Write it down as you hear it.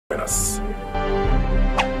us.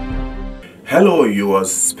 Hello, you are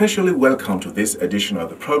specially welcome to this edition of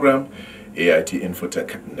the program AIT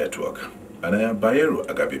Infotech Network, and I am Bayero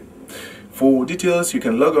Agabi. For details, you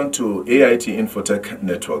can log on to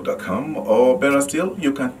aitinfotechnetwork.com, or better still,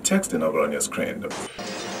 you can text the number on your screen.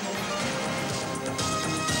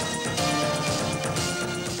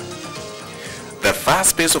 The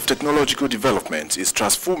fast pace of technological development is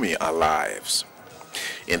transforming our lives.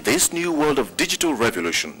 In this new world of digital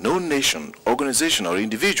revolution, no nation, organization, or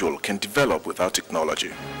individual can develop without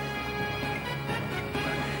technology.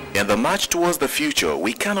 In the march towards the future,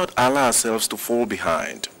 we cannot allow ourselves to fall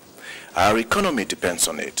behind. Our economy depends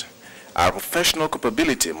on it. Our professional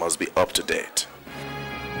capability must be up to date.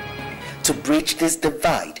 To bridge this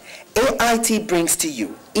divide, AIT brings to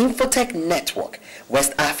you Infotech Network,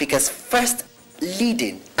 West Africa's first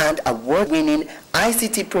leading and award-winning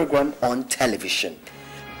ICT program on television.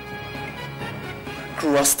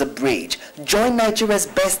 Cross the bridge. Join Nigeria's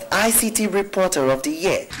best ICT reporter of the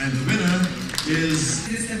year. And the winner is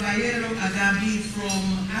Mr. Bayero Agabi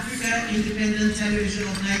from Africa Independent Television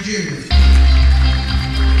of Nigeria.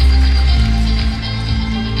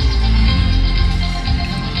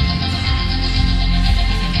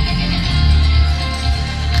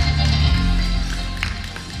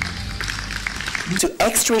 To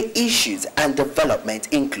X-ray issues and development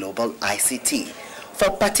in global ICT.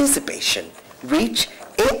 For participation, reach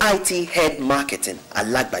AIT Head Marketing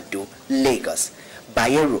Alagbado, Lagos,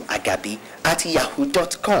 Bayero Agabi at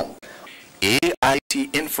yahoo.com.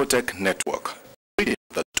 AIT Infotech Network, reading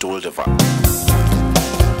the tool divide.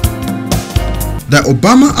 The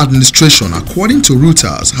Obama administration, according to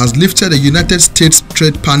Reuters, has lifted the United States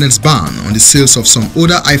Trade Panel's ban on the sales of some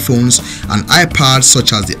older iPhones and iPads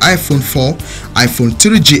such as the iPhone 4, iPhone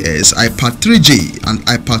 3GS, iPad 3G, and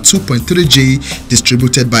iPad 2.3G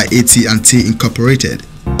distributed by AT&T Incorporated.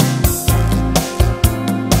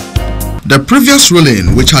 The previous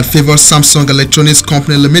ruling, which had favored Samsung Electronics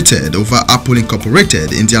Company Limited over Apple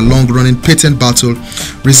Incorporated in their long-running patent battle,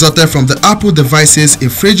 resulted from the Apple devices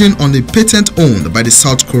infringing on the patent owned by the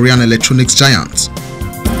South Korean electronics giant.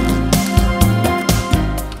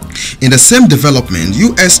 In the same development,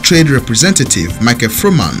 U.S. Trade Representative Michael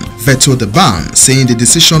Froman vetoed the ban, saying the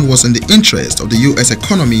decision was in the interest of the U.S.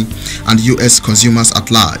 economy and U.S. consumers at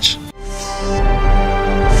large.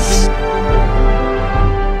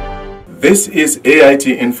 This is AIT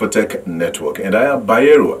Infotech Network, and I am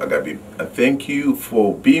Bayero Agabi. And thank you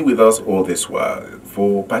for being with us all this while.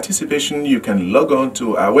 For participation, you can log on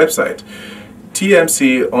to our website,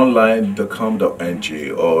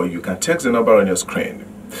 tmconline.com.ng, or you can text the number on your screen.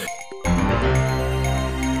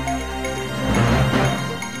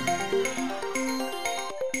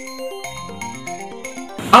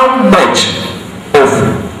 How much of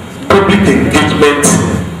public engagement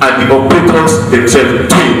and the operators themselves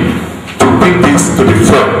doing to bring this to the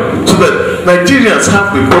front, so that Nigerians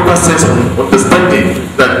have a proper sense of understanding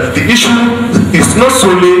that the issue is not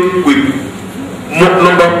solely with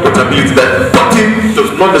number portability, that porting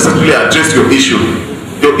does not necessarily address your issue.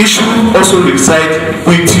 Your issue also resides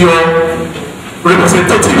with your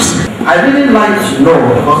representatives. I really like to know,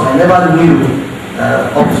 because I never knew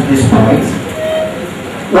up to this point,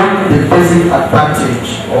 what the basic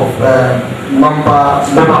advantage of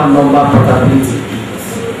mobile number portability is.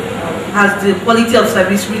 Has the quality of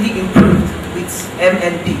service really improved with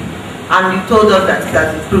MNP? And you told us that it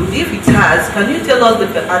has improved. If it has, can you tell us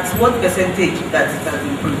at what percentage that it has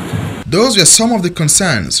improved? Those were some of the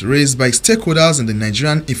concerns raised by stakeholders in the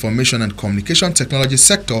Nigerian information and communication technology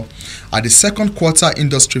sector at the second quarter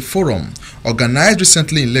industry forum organized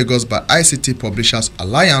recently in Lagos by ICT Publishers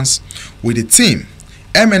Alliance with the theme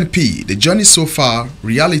MNP, the journey so far,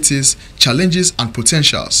 realities, challenges and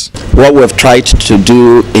potentials. What we've tried to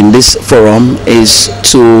do in this forum is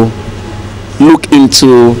to look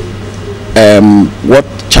into what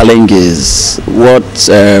challenges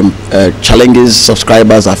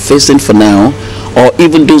subscribers are facing for now, or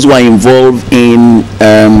even those who are involved in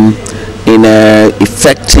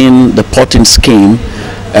effecting the porting scheme.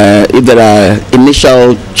 If there are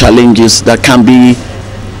initial challenges that can be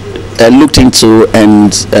looked into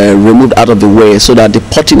and removed out of the way, so that the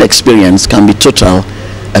porting experience can be total,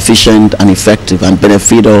 efficient and effective and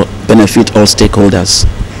benefit all stakeholders.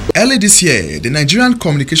 Early this year, the Nigerian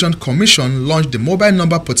Communication Commission launched the Mobile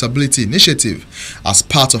Number Portability Initiative as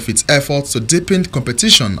part of its efforts to deepen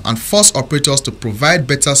competition and force operators to provide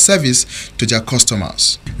better service to their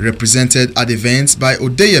customers. Represented at events by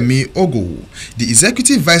Odeyemi Ogo, the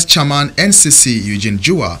Executive Vice Chairman NCC Eugene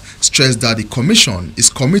Jua stressed that the Commission is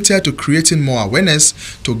committed to creating more awareness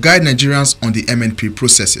to guide Nigerians on the MNP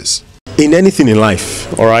processes. in anything in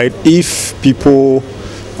life, all right, if people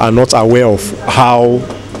are not aware of how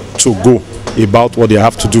to go about what they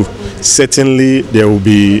have to do, certainly there will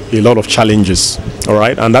be a lot of challenges, all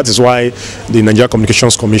right, and that is why the Nigeria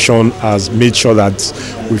Communications Commission has made sure that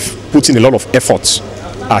we've put in a lot of efforts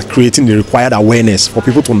at creating the required awareness for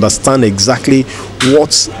people to understand exactly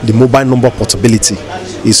what the mobile number portability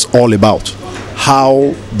is all about,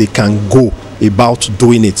 how they can go about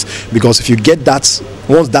doing it. Because if you get that,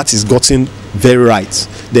 once that is gotten very right,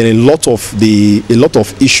 then a lot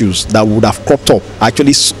of issues that would have cropped up are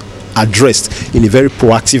actually addressed in a very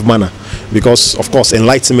proactive manner. Because of course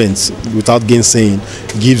enlightenment, without gainsaying,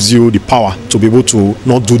 gives you the power to be able to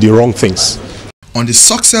not do the wrong things. On the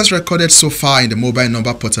success recorded so far in the Mobile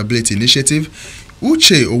Number Portability Initiative,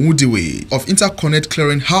 Uche Omudiwe of Interconnect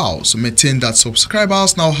Clearing House maintained that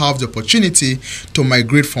subscribers now have the opportunity to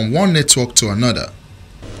migrate from one network to another.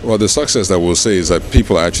 Well, the success that we'll say is that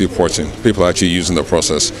people are actually porting, people are actually using the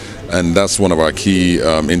process, and that's one of our key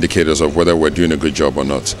indicators of whether we're doing a good job or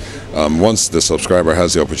not. Once the subscriber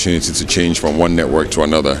has the opportunity to change from one network to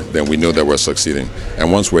another, then we know that we're succeeding.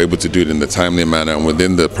 And once we're able to do it in the timely manner and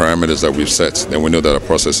within the parameters that we've set, then we know that our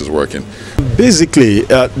process is working. Basically,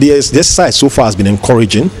 the exercise so far has been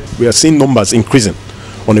encouraging. We are seeing numbers increasing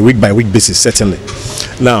on a week-by-week basis, certainly.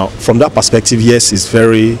 Now, from that perspective, yes,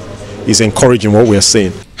 it's encouraging what we are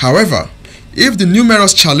seeing. However, if the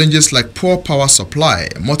numerous challenges like poor power supply,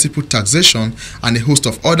 multiple taxation, and a host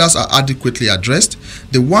of others are adequately addressed,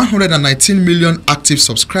 the 119 million active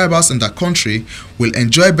subscribers in the country will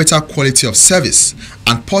enjoy better quality of service,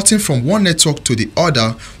 and porting from one network to the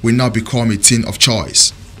other will now become a thing of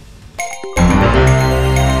choice.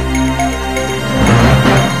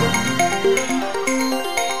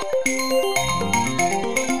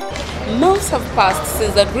 Months have passed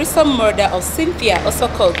since the gruesome murder of Cynthia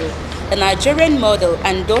Osokogu, a Nigerian model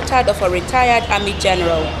and daughter of a retired army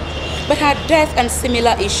general. But her death and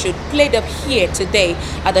similar issues played up here today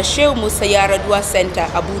at the Sheikh Musa Yaradua Center,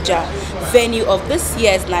 Abuja, venue of this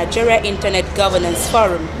year's Nigeria Internet Governance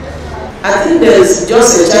Forum. I think there's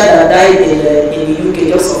just a child that died in the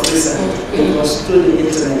UK just of recent. It was through the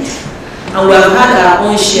internet. And we have had our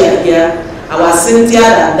own share here. Our Cynthia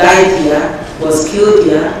that died here was killed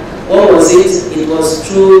here. What was it? It was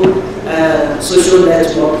through social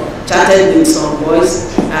network, chatted with some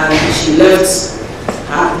boys, and she left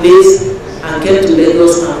her place and came to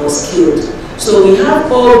Lagos and was killed. So we have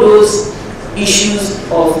all those issues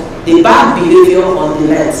of the bad behavior on the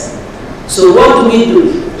net. So what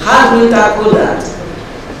do? How do we tackle that?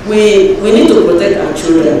 We need to protect our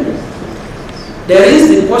children. There is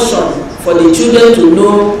the portion for the children to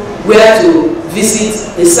know where to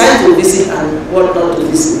visit, the site to visit and what not to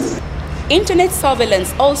visit. Internet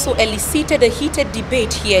surveillance also elicited a heated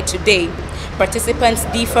debate here today. Participants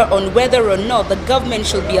differ on whether or not the government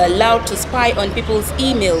should be allowed to spy on people's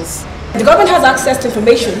emails. The government has access to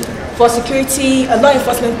information for security and law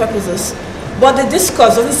enforcement purposes, but the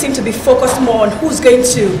discourse doesn't seem to be focused more on who's going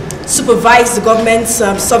to supervise the government's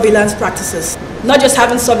surveillance practices. Not just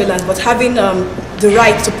having surveillance, but having the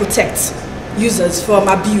right to protect users from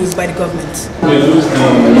abuse by the government.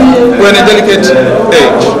 We're in a delicate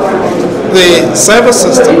age. The cyber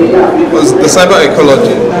system, the cyber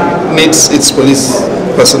ecology, needs its police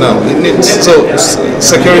personnel. It needs, so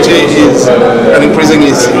security is an increasing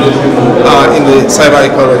issue in the cyber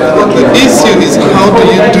ecology. But the issue is how do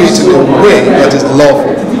you do it in a way that is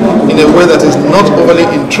lawful, in a way that is not overly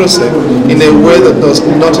intrusive, in a way that does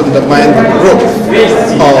not undermine the growth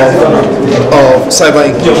of cyber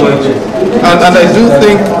inclusion. And I do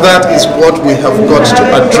think that is what we have got to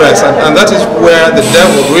address, and that is where the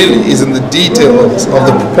devil really is in the details of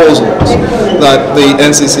the proposals that the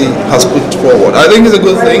NCC has put forward. I think it's a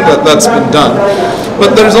good thing that that's been done.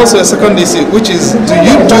 But there is also a second issue, which is, do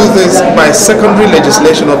you do this by secondary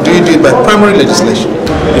legislation or do you do it by primary legislation?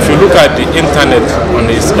 If you look at the internet on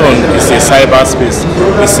its own, it's a cyberspace.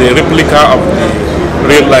 It's a replica of the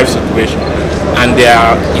real-life situation. And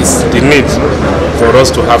there is the need for us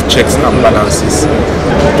to have checks and balances.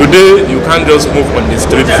 Today, you can't just move on the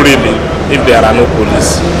street freely if there are no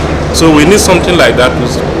police. So we need something like that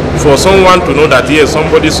for someone to know that yes,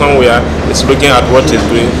 somebody somewhere is looking at what he's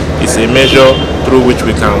doing. It's a measure through which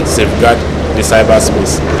we can safeguard the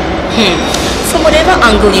cyberspace. From whatever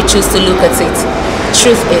angle you choose to look at it,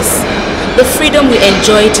 truth is, the freedom we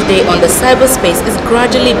enjoy today on the cyberspace is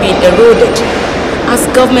gradually being eroded as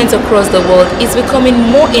governments across the world is becoming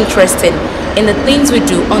more interested in the things we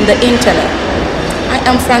do on the internet. I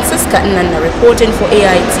am Francisca Nana reporting for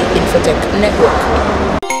AIT Infotech Network.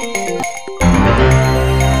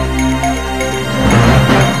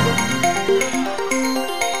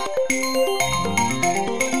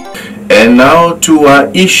 And now to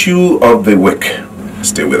our issue of the week.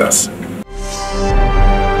 Stay with us.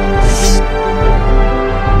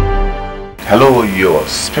 Hello, you're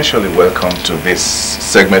especially welcome to this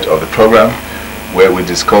segment of the program where we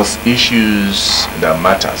discuss issues that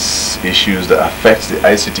matters, issues that affect the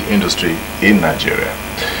ICT industry in Nigeria.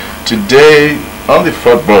 Today, on the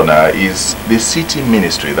front burner is the City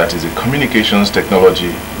Ministry, that is the Communications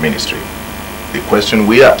Technology Ministry. The question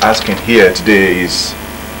we are asking here today is,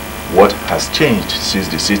 what has changed since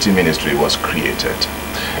the City Ministry was created?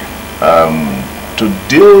 To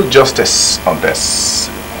deal justice on this,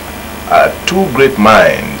 two great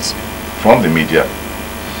minds from the media.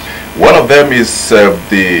 One of them is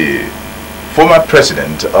the former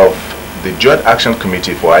president of the Joint Action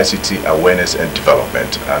Committee for ICT Awareness and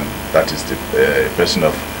Development, and that is the person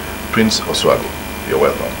of Prince Oswago. You're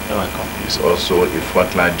welcome. You're welcome. He's also a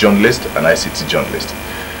frontline journalist, an ICT journalist.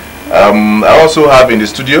 I also have in the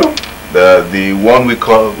studio the one we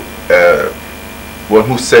call one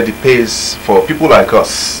who set the pace for people like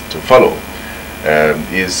us to follow.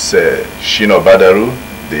 Is Shino Badaru,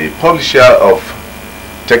 the publisher of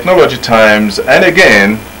Technology Times, and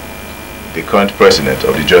again the current president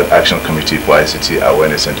of the Joint Action Committee for ICT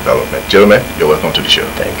Awareness and Development. Gentlemen, you're welcome to the show.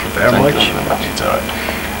 Thank you very much. It's all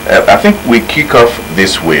right. I think we kick off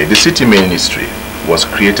this way. The City Ministry was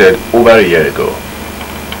created over a year ago.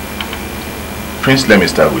 Prince, let me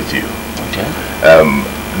start with you. Okay.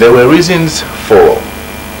 There were reasons for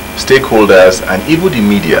stakeholders and even the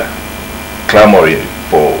media clamoring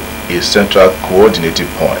for a central coordinating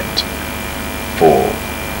point for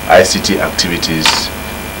ICT activities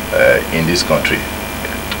in this country.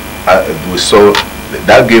 We saw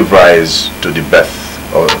that gave rise to the birth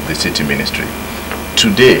of the City Ministry.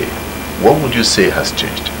 Today, what would you say has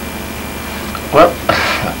changed? Well,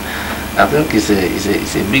 I think it's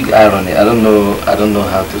a big irony. I don't know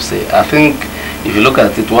how to say. I think if you look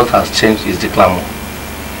at it, what has changed is the clamor.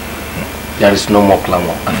 There is no more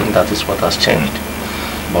clamor. I think that is what has changed.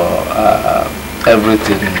 But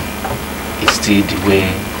everything is still the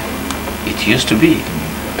way it used to be.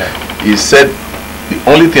 You said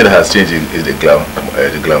the only thing that has changed is the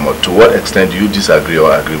glamour. To what extent do you disagree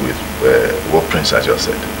or agree with what Prince has just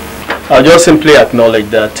said? I'll just simply acknowledge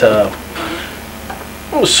that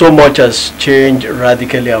so much has changed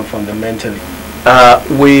radically and fundamentally.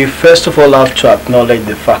 We first of all have to acknowledge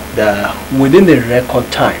the fact that within a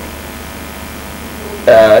record time,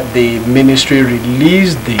 the ministry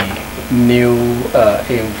released the new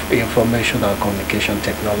information and communication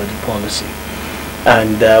technology policy,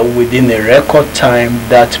 and within a record time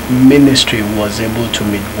that ministry was able to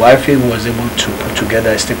meet. WIFI was able to put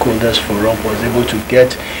together a stakeholders forum, was able to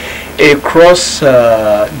get a cross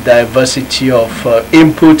diversity of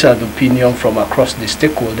input and opinion from across the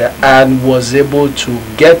stakeholder, and was able to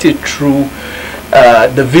get it through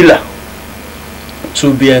the villa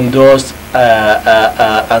to be endorsed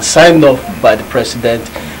and signed off by the president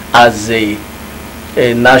as a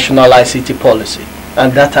national ICT policy.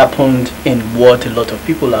 And that happened in what a lot of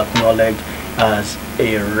people acknowledge as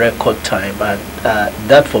a record time. And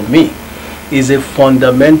that for me is a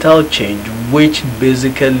fundamental change which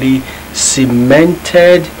basically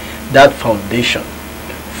cemented that foundation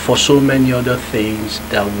for so many other things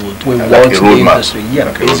that we like want in the industry. Yeah,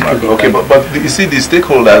 like basically. Okay, but you see, the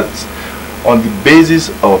stakeholders, on the basis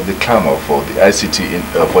of the clamor for the ICT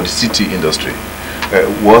for the city industry,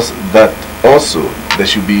 was that also there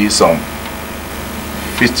should be some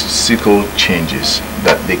physical changes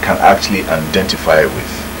that they can actually identify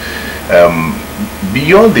with.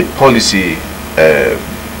 Beyond the policy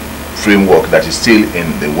framework that is still in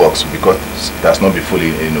the works, because that's not been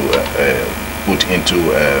fully put into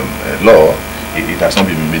law, it has not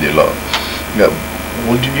been made a law.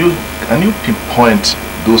 Can you pinpoint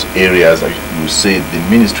those areas that you say the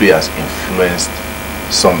ministry has influenced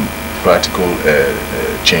some practical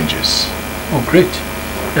changes? Oh, great.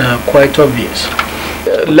 Quite obvious.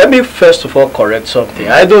 Let me first of all correct something.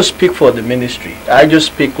 I don't speak for the ministry. I just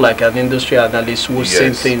speak like an industry analyst who's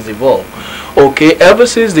seen things evolve. Okay, ever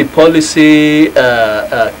since the policy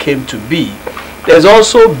came to be, there's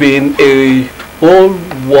also been a whole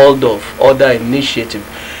world of other initiatives.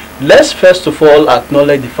 Let's first of all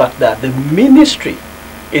acknowledge the fact that the ministry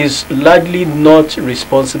is largely not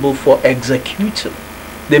responsible for executing.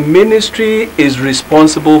 The ministry is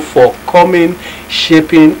responsible for coming,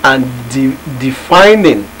 shaping, and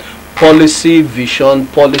defining policy vision,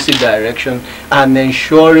 policy direction, and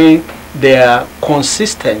ensuring they are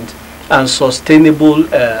consistent and sustainable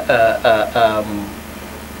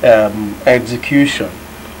execution.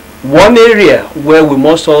 One area where we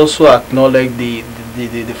must also acknowledge the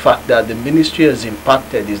fact that the ministry has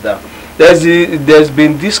impacted is that there's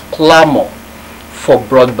been this clamor for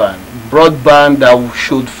broadband that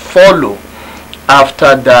should follow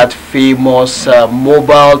after that famous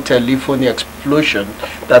mobile telephony explosion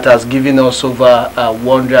that has given us over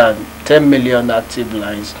 110 million active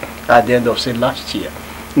lines at the end of, say, last year.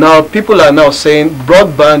 Now, people are now saying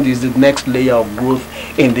broadband is the next layer of growth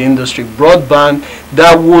in the industry. Broadband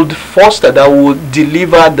that would foster, that would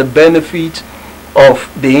deliver the benefit of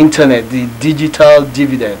the internet, the digital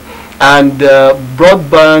dividend. And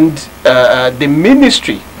broadband, the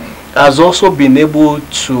ministry has also been able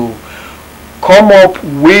to come up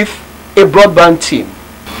with a broadband team.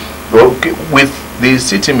 Okay, with the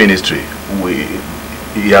city ministry,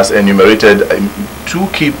 he has enumerated 2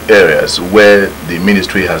 key areas where the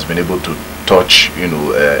ministry has been able to touch,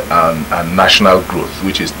 and national growth,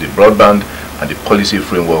 which is the broadband and the policy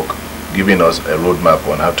framework, giving us a roadmap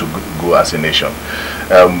on how to go as a nation.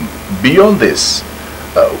 Beyond this,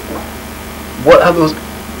 what are those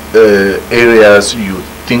areas you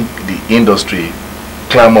think the industry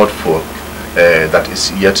clamored for that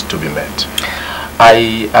is yet to be met?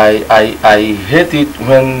 I hate it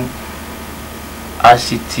when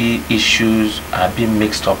ICT issues are being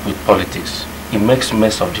mixed up with politics. It makes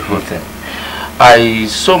mess of the whole thing. I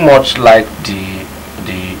so much like the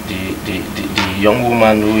young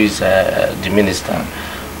woman who is the minister.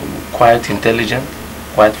 Quite intelligent,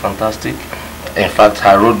 quite fantastic. In fact,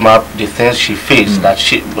 her roadmap, the things she faced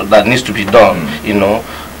that needs to be done,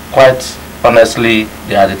 quite honestly,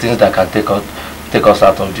 they are the things that can take us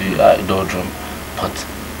out of the doldrum. But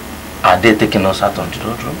are they taking us out of the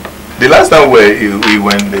doldrum? The last time we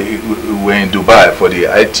were in Dubai for the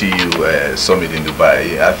ITU summit in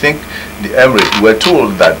Dubai, I think the Emirates were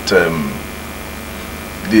told that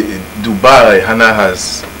Dubai, Hana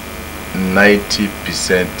has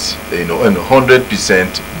 90%, and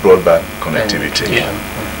 100% broadband connectivity.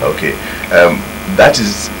 Okay, that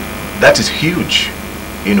is huge,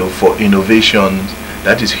 for innovation.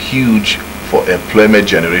 That is huge for employment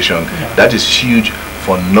generation. That is huge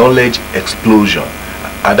for knowledge explosion,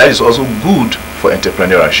 and that is also good for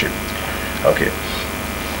entrepreneurship. Okay,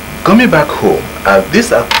 coming back home,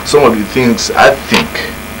 these are some of the things I'm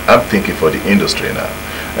thinking for the industry now.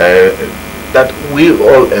 That we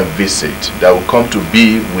all envisage that will come to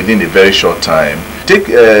be within a very short time. Take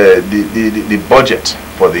the budget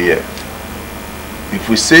for the year. If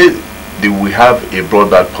we say that we have a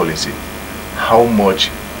broadband policy, how much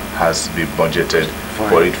has been budgeted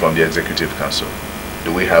for it from the Executive Council?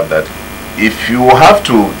 Do we have that? If you have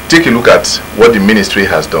to take a look at what the ministry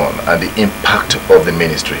has done and the impact of the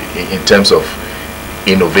ministry in terms of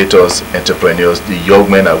innovators, entrepreneurs, the young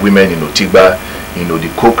men and women in Otigba, the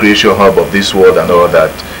co-creation hub of this world and all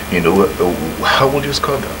that, how would you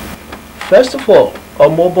score that? First of all,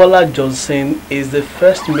 Omobola Johnson is the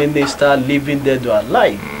first minister living dead or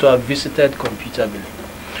alive to have visited Computer Village.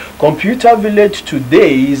 Computer Village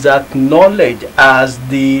today is acknowledged as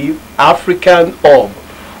the African hub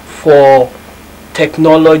for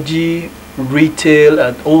technology, retail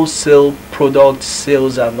and wholesale product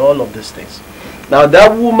sales and all of these things. Now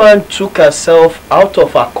that woman took herself out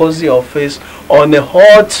of her cozy office on a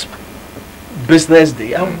hot business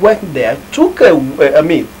day and went there, took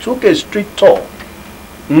a street tour,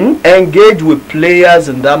 engaged with players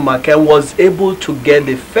in that market, was able to get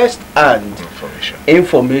the first-hand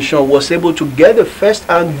information, was able to get a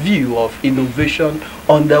first-hand view of innovation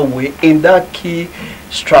underway in that key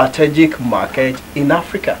strategic market in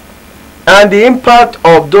Africa. And the impact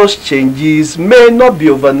of those changes may not be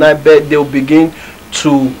overnight, but they'll begin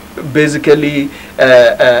to basically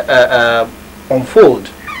unfold.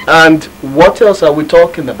 And what else are we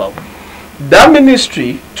talking about? That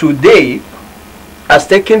ministry today has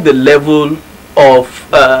taken the level of,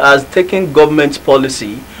 has taken government's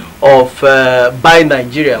policy of Buy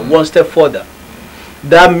Nigeria one step further.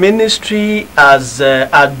 That ministry has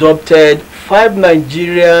adopted 5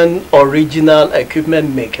 Nigerian original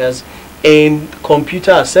equipment makers in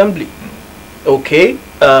computer assembly. Okay,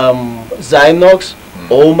 Zynox,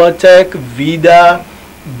 Omatech, Vida,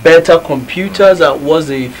 Better Computers, that was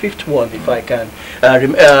the 5th one, if I can,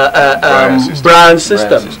 brand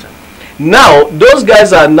system. Now, those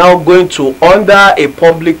guys are now going to, under a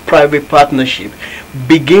public-private partnership,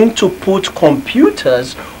 begin to put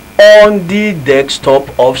computers on the desktop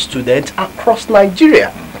of students across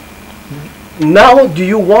Nigeria. Now, do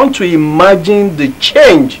you want to imagine the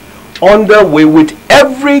change underway with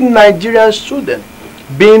every Nigerian student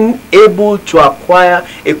being able to acquire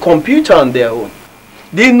a computer on their own?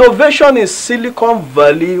 The innovation in Silicon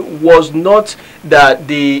Valley was not that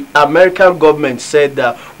the American government said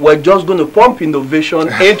that we're just going to pump innovation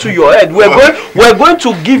into your head. We're going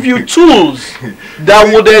to give you tools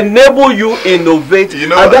that would enable you innovate,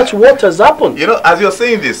 and that's what has happened. You know, as you're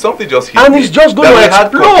saying this, something just hit and me. it's just going to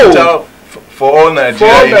explode. For all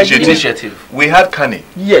Nigeria initiative. We had Kani.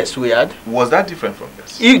 Yes, we had. Was that different from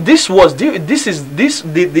this? The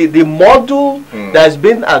model that has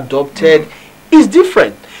been adopted is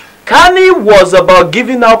different. Kani was about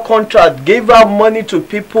giving out contract, gave out money to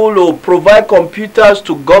people who provide computers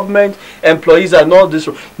to government employees and all this.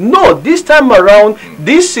 No, this time around,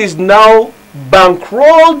 this is now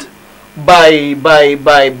bankrolled by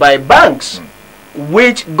banks,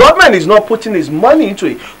 which government is not putting his money into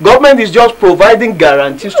it. Government is just providing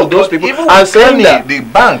guarantees to those people and saying that the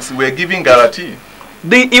banks were giving guarantee.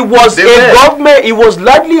 It was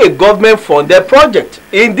largely a government funded project.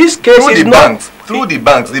 In this case, through the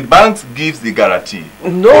banks gives the guarantee.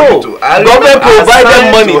 No, government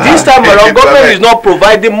provided money. This time around, government is not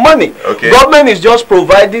providing money. Okay. Government is just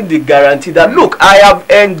providing the guarantee that look, I have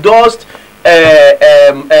endorsed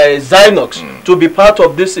Zynox to be part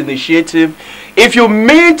of this initiative. If you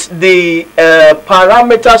meet the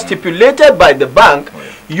parameters stipulated by the bank,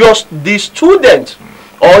 the student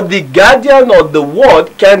or the guardian of the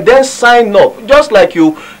ward can then sign up, just like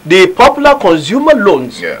the popular consumer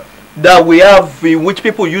loans that we have, in which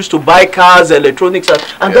people used to buy cars, electronics,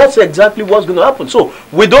 and that's exactly what's going to happen. So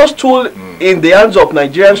with those tools in the hands of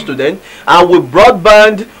Nigerian students, and with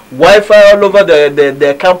broadband, Wi-Fi all over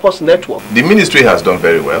the campus network, the ministry has done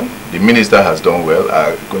very well. The minister has done well.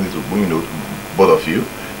 According to both of you,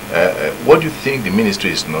 what do you think the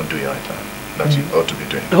ministry is not doing right now that you ought to be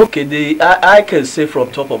doing? Okay, I can say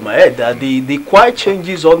from top of my head that the quiet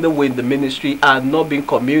changes on the way in the ministry are not being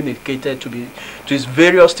communicated to its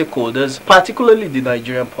various stakeholders, particularly the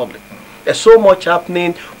Nigerian public. There's so much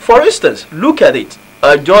happening. For instance, look at it.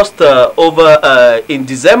 Just over in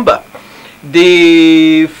December,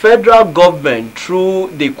 the federal government,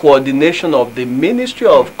 through the coordination of the Ministry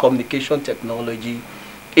of Communication Technology,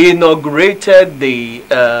 inaugurated the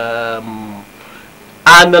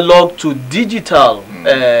analog to digital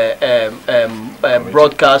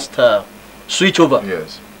broadcast switchover,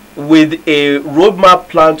 with a roadmap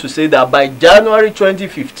plan to say that by January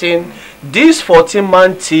 2015, this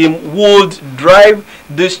 14-man team would drive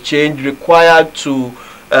this change required to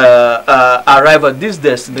arrive at this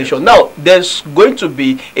destination. Now, there's going to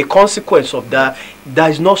be a consequence of that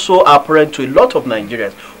is not so apparent to a lot of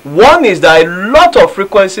Nigerians. One is that a lot of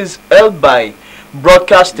frequencies held by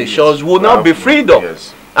broadcast stations will now be freed up.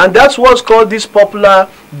 And that's what's called this popular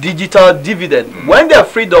digital dividend. When they're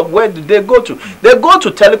freed up, where do they go to? They go to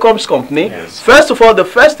telecoms company. First of all, the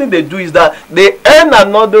first thing they do is that they earn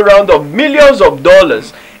another round of millions of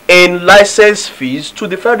dollars in license fees to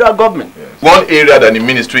the federal government. One area that the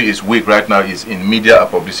ministry is weak right now is in media and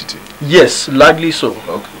publicity. Yes, largely so.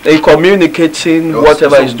 In communicating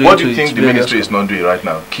whatever is doing. What do you think the ministry is not doing right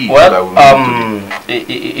now? Key well,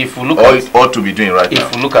 if we look or it ought to be doing right now.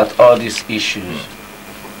 If we look at all these issues,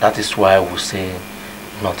 that is why we say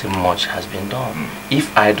nothing much has been done.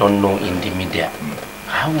 If I don't know in the media,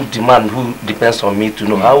 how would the man who depends on me to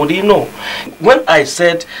know, how would he know? When I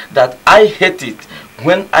said that I hate it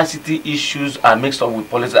when ICT issues are mixed up with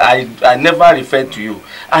politics, I never referred to you.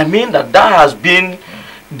 I mean that has been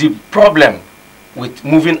the problem with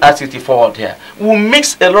moving ICT forward here. We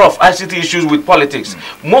mix a lot of ICT issues with politics.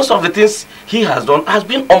 Most of the things he has done has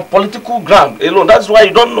been on political ground alone. That's why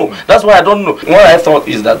you don't know. That's why I don't know. What I thought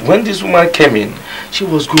is that when this woman came in, she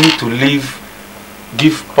was going to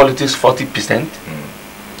give politics 40%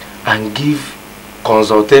 and give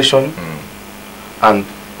consultation and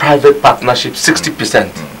private partnership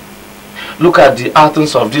 60%. Look at the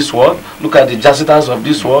Athens of this world, look at the Jacitas of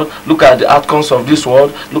this world, look at the outcomes of this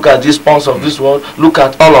world, look at the spawns of this world, look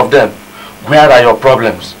at all of them. Where are your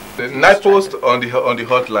problems? NAPOST on the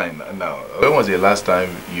hotline now. When was the last time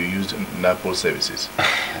you used NAPOST services?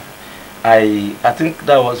 I think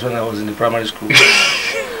that was when I was in the primary school.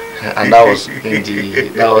 And that was in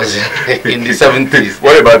the 70s.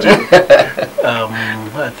 What about you?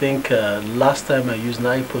 I think last time I used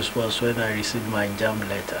NAPOST was when I received my exam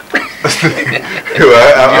letter.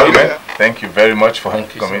 Thank you very much for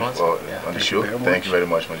coming on the show. Thank you very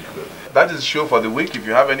much. That is the show for the week. If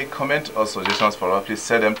you have any comment or suggestions for us, please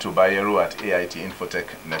send them to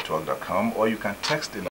bayero@aitinfotechnetwork.com, or you can text in